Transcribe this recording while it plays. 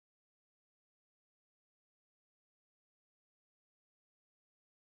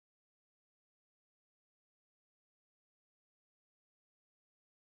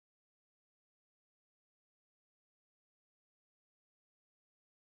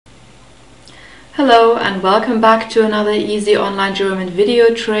Hello and welcome back to another easy online German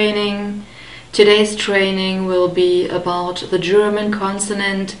video training. Today's training will be about the German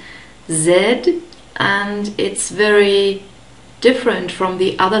consonant Z, and it's very different from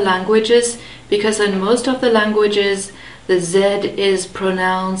the other languages because in most of the languages the Z is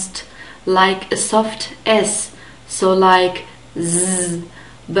pronounced like a soft S, so like Z,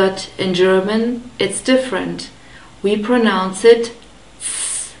 but in German it's different. We pronounce it.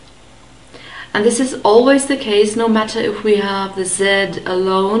 And this is always the case no matter if we have the Z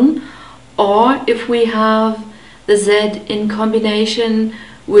alone or if we have the Z in combination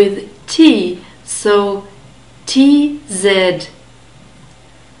with T. So TZ.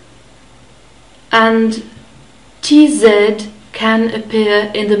 And TZ can appear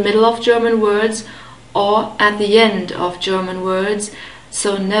in the middle of German words or at the end of German words,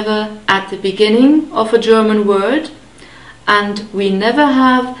 so never at the beginning of a German word. And we never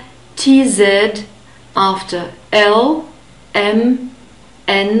have TZ after L, M,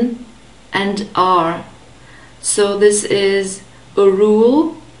 N and R. So this is a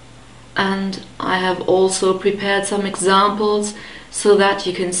rule, and I have also prepared some examples so that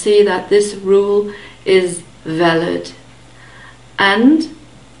you can see that this rule is valid. And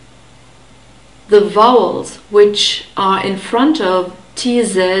the vowels which are in front of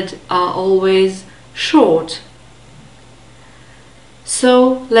TZ are always short.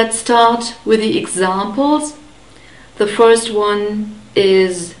 So let's start with the examples. The first one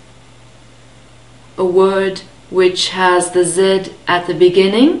is a word which has the Z at the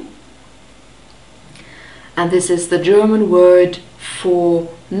beginning, and this is the German word for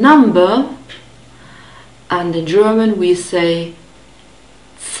number, and in German we say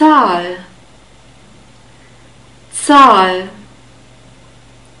Zahl, Zahl.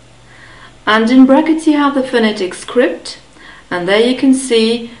 And in brackets you have the phonetic script. And there you can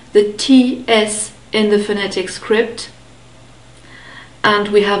see the TS in the phonetic script. And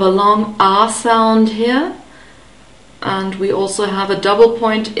we have a long R sound here. And we also have a double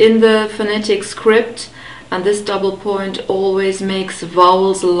point in the phonetic script. And this double point always makes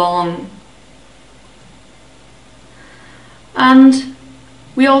vowels long. And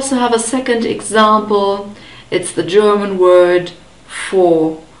we also have a second example. It's the German word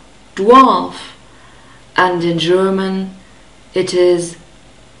for dwarf. And in German it is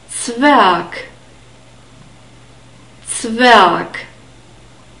Zwerg, Zwerg.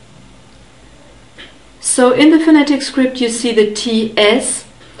 So in the phonetic script you see the TS,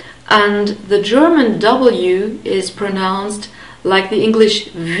 and the German W is pronounced like the English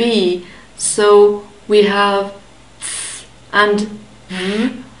V. So we have th and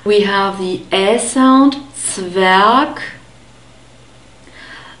v. We have the E sound, Zwerg,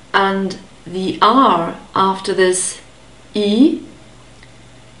 and the R after this E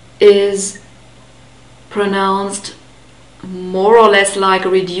is pronounced more or less like a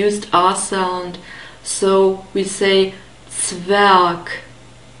reduced R sound, so we say Zwerg.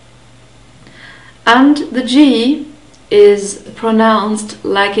 And the G is pronounced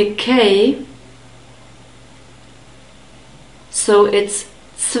like a K, so it's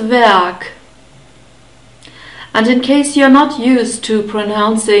Zwerg. And in case you're not used to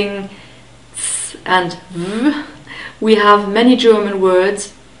pronouncing th and v, we have many German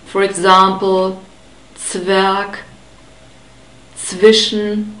words, for example, Zwerg,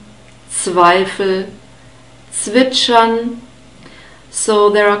 zwischen, Zweifel, zwitschern. So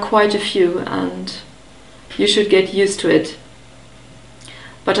there are quite a few and you should get used to it.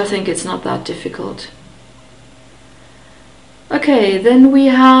 But I think it's not that difficult. Okay, then we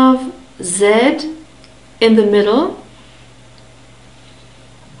have Z in the middle.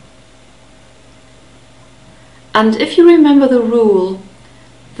 And if you remember the rule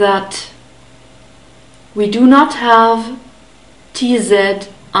that we do not have TZ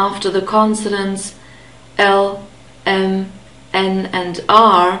after the consonants L, M, N and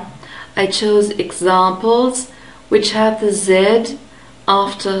R, I chose examples which have the Z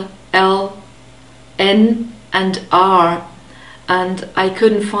after L, N and R, and I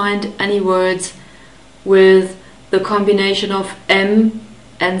couldn't find any words with the combination of M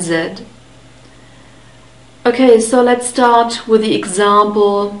and Z. Okay, so let's start with the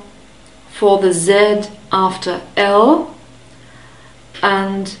example for the Z after L,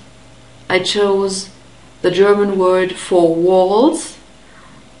 and I chose the German word for walls,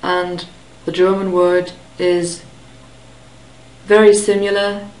 and the German word is very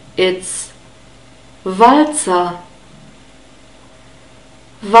similar. It's Walzer,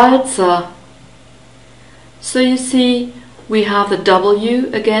 Walzer. So you see we have the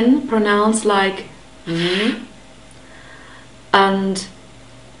W again pronounced like V, and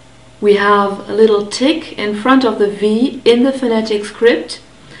we have a little tick in front of the V in the phonetic script,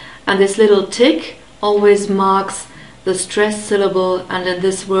 and this little tick always marks the stressed syllable, and in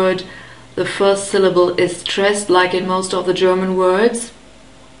this word the first syllable is stressed like in most of the German words.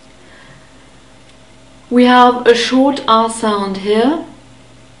 We have a short R sound here,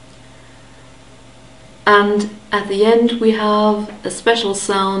 and at the end we have a special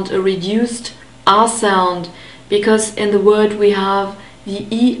sound, a reduced R sound, because in the word we have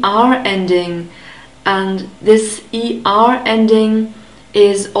the ER ending, and this ER ending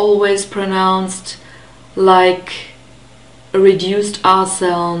is always pronounced like a reduced R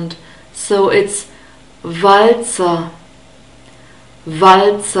sound. So it's Walzer,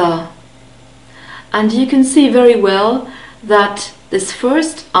 Walzer. And you can see very well that this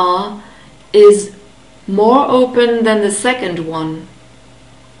first R is more open than the second one.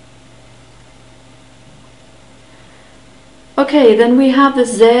 Okay, then we have the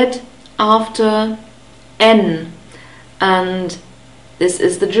Z after N, and this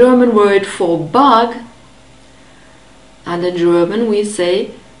is the German word for bug, and in German we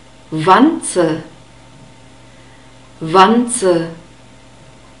say Wanze, Wanze.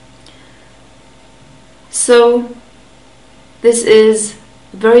 So this is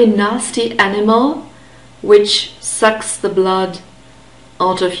a very nasty animal which sucks the blood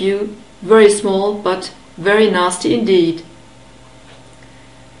out of you, very small but very nasty indeed.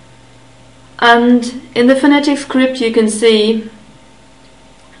 And in the phonetic script you can see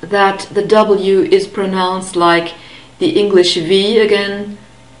that the W is pronounced like the English V again,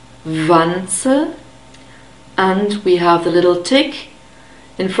 Wanze, and we have the little tick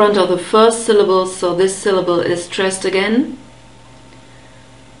in front of the first syllable, so this syllable is stressed again,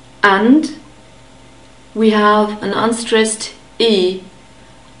 and we have an unstressed E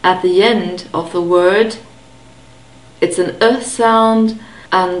at the end of the word. It's an sound,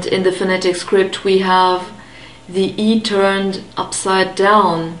 and in the phonetic script we have the E turned upside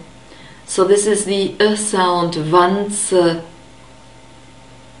down. So this is the sound, Wanze.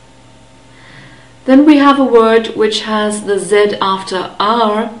 Then we have a word which has the Z after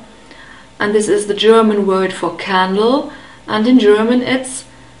R, and this is the German word for candle, and in German it's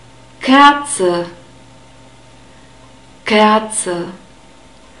Kerze, Kerze.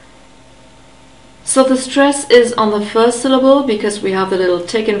 So the stress is on the first syllable because we have the little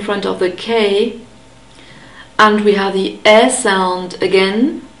tick in front of the K, and we have the sound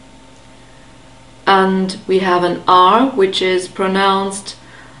again, and we have an R which is pronounced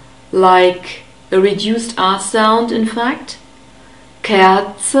like a reduced R sound, in fact,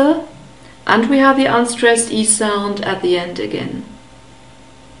 Kerze, and we have the unstressed E sound at the end again.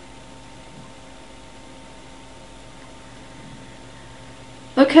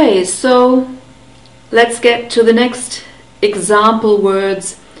 Okay, so let's get to the next example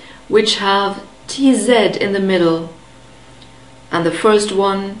words which have TZ in the middle, and the first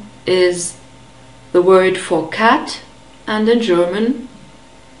one is the word for cat, and in German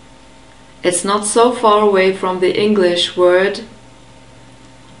it's not so far away from the English word,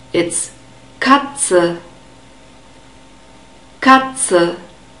 it's Katze, Katze.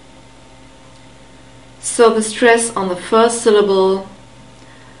 So the stress on the first syllable,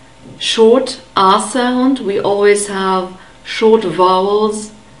 short R sound, we always have short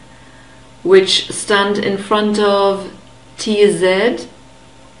vowels which stand in front of TZ,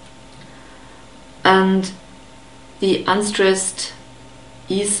 and the unstressed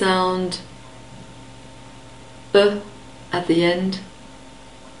E sound at the end.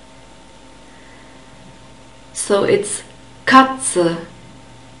 So it's Katze.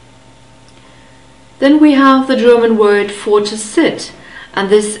 Then we have the German word for to sit, and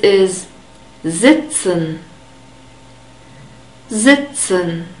this is sitzen,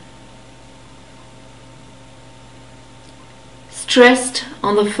 sitzen. Stressed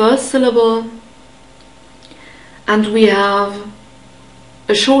on the first syllable, and we have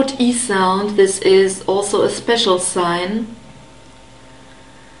a short E sound. This is also a special sign,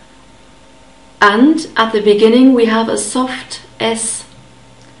 and at the beginning we have a soft S,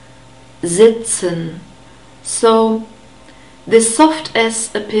 sitzen. So this soft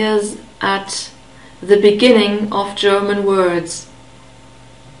S appears at the beginning of German words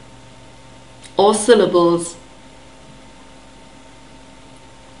or syllables.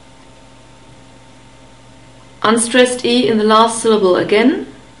 Unstressed E in the last syllable again,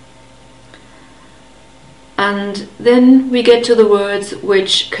 and then we get to the words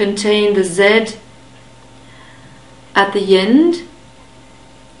which contain the Z at the end,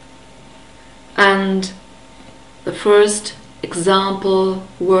 and the first example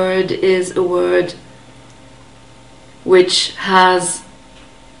word is a word which has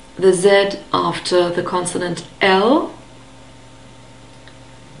the Z after the consonant L.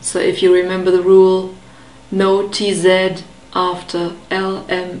 So if you remember the rule, no TZ after L,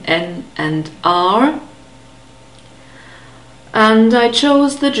 M, N and R. And I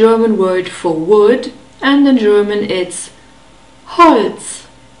chose the German word for wood, and in German it's Holz.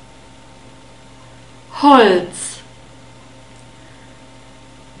 Holz.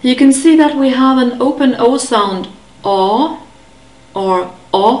 You can see that we have an open O sound, O, or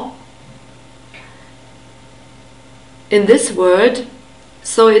O, in this word.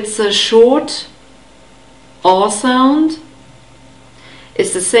 So it's a short O sound.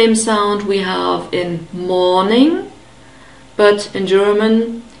 It's the same sound we have in morning, but in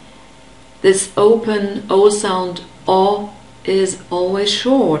German this open O sound, O, is always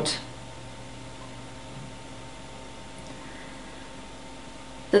short.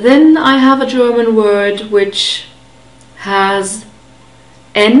 Then I have a German word which has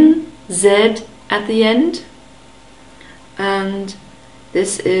NZ at the end, and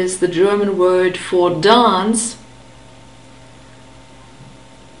this is the German word for dance.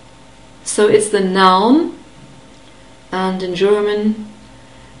 So it's the noun, and in German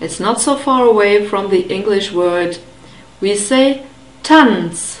it's not so far away from the English word. We say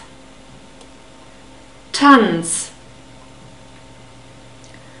Tanz. Tanz.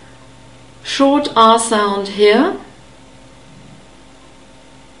 Short R sound here.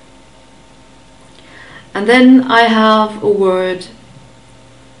 And then I have a word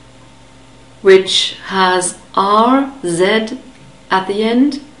which has RZ at the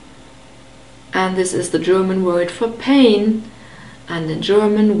end, and this is the German word for pain, and in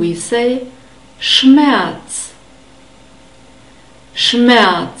German we say Schmerz.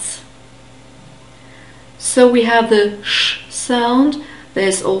 Schmerz. So we have the sh sound.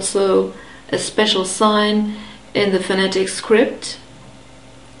 There's also a special sign in the phonetic script,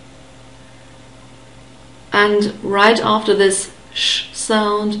 and right after this sh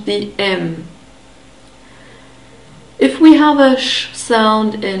sound, the M. If we have a sh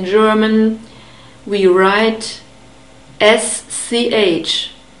sound in German, we write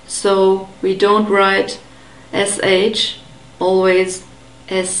SCH, so we don't write SH, always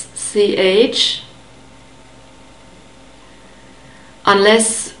SCH,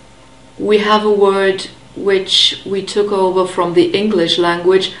 unless we have a word which we took over from the English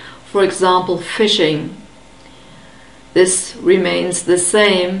language, for example fishing. This remains the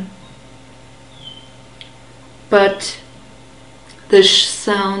same, but the sh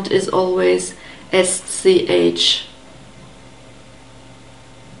sound is always SCH.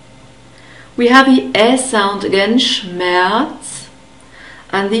 We have the E sound again, Schmerz,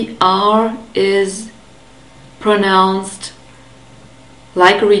 and the R is pronounced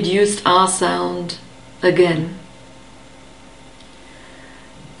like a reduced R sound again.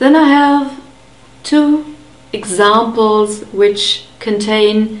 Then I have two examples which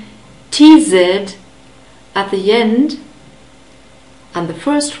contain TZ at the end, and the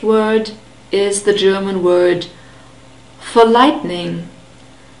first word is the German word for lightning,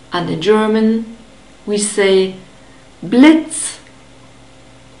 and in German we say Blitz.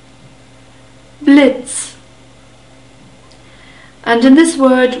 Blitz. And in this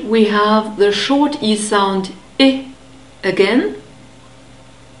word we have the short E sound I again.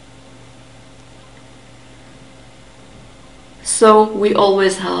 So we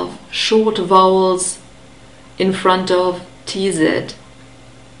always have short vowels in front of TZ.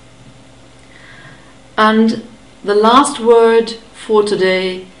 And the last word for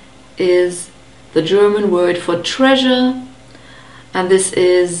today is the German word for treasure, and this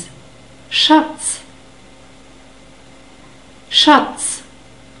is Schatz. Schatz.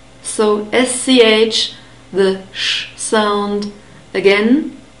 So SCH, the sh sound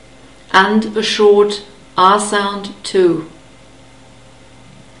again, and a short R sound too.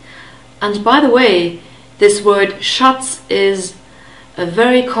 And by the way, this word Schatz is a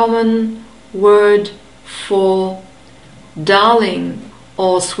very common word for darling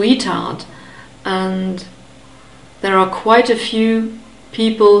or sweetheart, and there are quite a few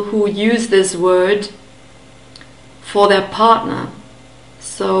people who use this word for their partner.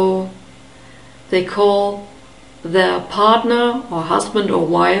 So they call their partner or husband or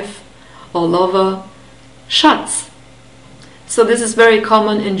wife or lover Schatz. So this is very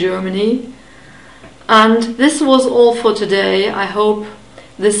common in Germany. And this was all for today. I hope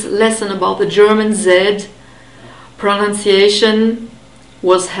this lesson about the German Z pronunciation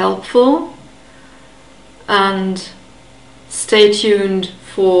was helpful, and stay tuned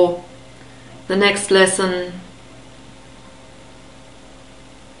for the next lesson.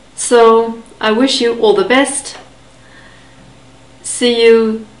 So I wish you all the best. See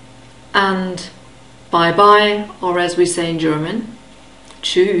you and bye bye, or as we say in German,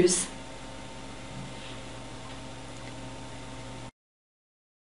 tschüss.